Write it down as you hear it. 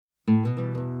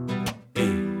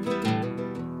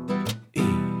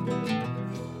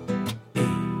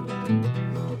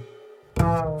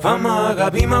Fammi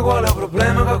capì ma qual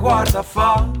problema che guarda a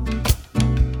fa.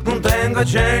 Non tengo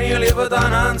genio, levat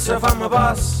nanze, fammi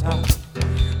passà.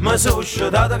 Ma sono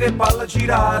scetato che palle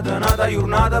girate, nata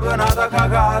jurnata per nata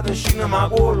cacata, scinnem,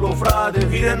 cuollo, frate,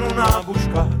 vide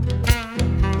nunn'abbuscà.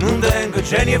 Non tengo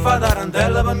genio e fa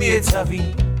tarantelle per mmiez a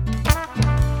fine.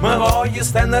 Ma voglio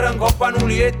stennere ncopp'a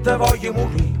voglio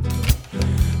morire.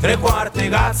 Tre quarti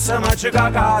cazzo ma c'è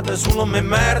cacata, sul'omm e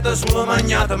merda, sulla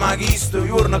magnata, ma chi sto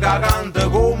giorno che canta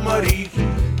come ricchi.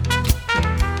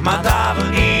 Ma da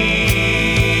venì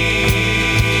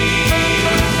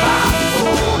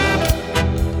Baffone.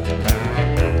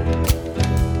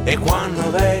 E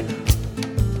quando vede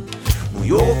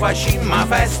Nuje'o facciamo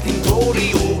festa in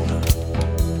Torino.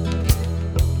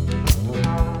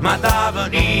 Ma da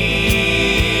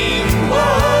venì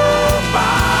Baffone.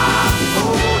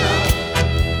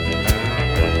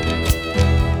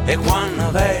 E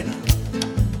quando vede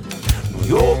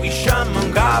Nuje'o pisciamo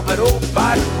in capo al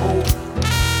barco.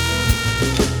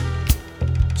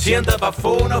 Sente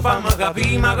Baffone, fammi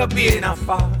capì ma che viene a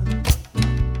fare.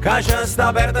 Che ci sta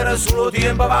a perdere solo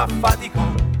tempo va a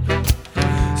faticare.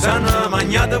 S'hanno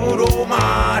mangiato pure il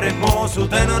mare, mo su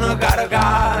tengono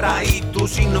caricare. E tu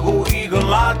sin coi con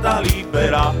l'alta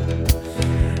libera.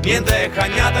 Niente è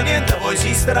cagnata, niente può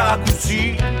esistere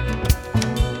così.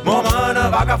 Mo me ne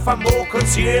va a fa in bocca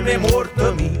insieme ai morti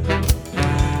miei.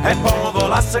 E poi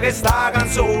volasse che sta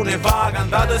canzone va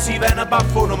cantata si viene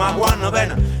Baffone. Ma quando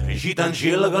viene recita in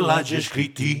cielo che l'ha già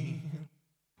scritti.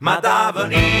 Ma da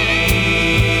venì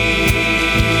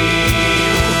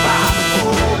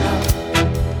Baffone.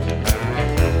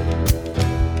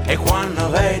 E quando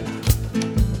vede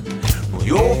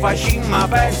Nuje'o facciamo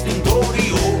festa in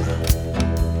Torino.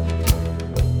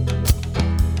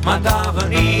 Ma da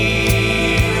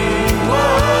venì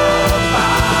Baffone.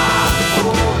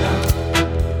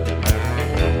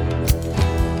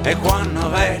 E quando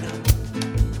vede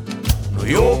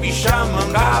Nuje'o pisciamo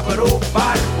in capo al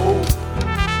barco.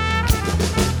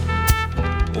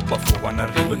 Baffo quando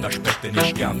arrivo ti aspetta e ne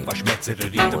schiaffa. Smezzere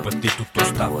rite per te tutto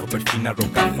staffo. Per fine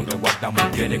arroganza che guardiamo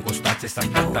un genio costanza e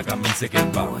stancata camisa che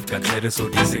va. Cazzere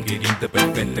sorrise che rinde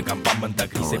perfette. Campammo in da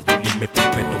crisi e pollimme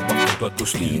perfetto. Baffuto a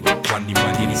dostino quando in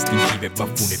maniere istintive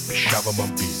Baffone pisciavamo a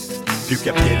viso. Più che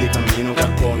a piedi cammino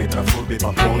carconi, tra furbi,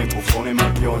 papponi, buffoni e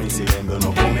marchioni. Si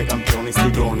rendono come campioni, sti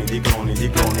cloni, di cloni, di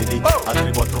cloni, di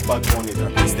altri quattro balconi. Tra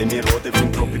queste mie ruote fin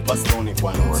troppi bastoni.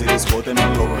 Qua non si riscuote ma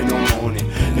loro i nomoni.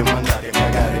 Ne ho mandati a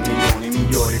cagare milioni,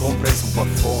 migliori, compreso un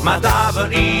Baffone. Ma da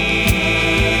venì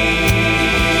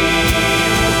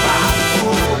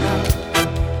Baffone.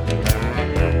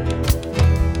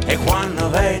 E quando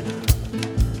vede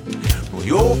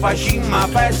Nuje'o facciamo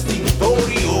festa in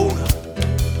Torino.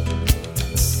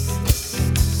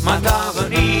 Ma da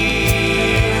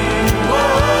venì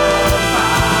Baffone.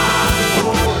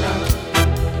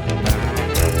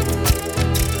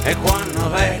 E quando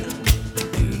vede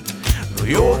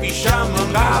Nuje'o pisciamo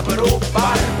in capo al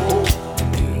barco.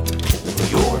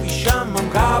 Nuje'o pisciamo in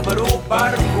capo al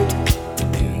barco.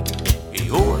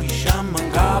 Nuje'o pisciamo in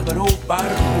capo al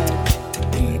barco.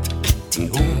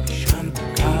 Nuje'o pisciamo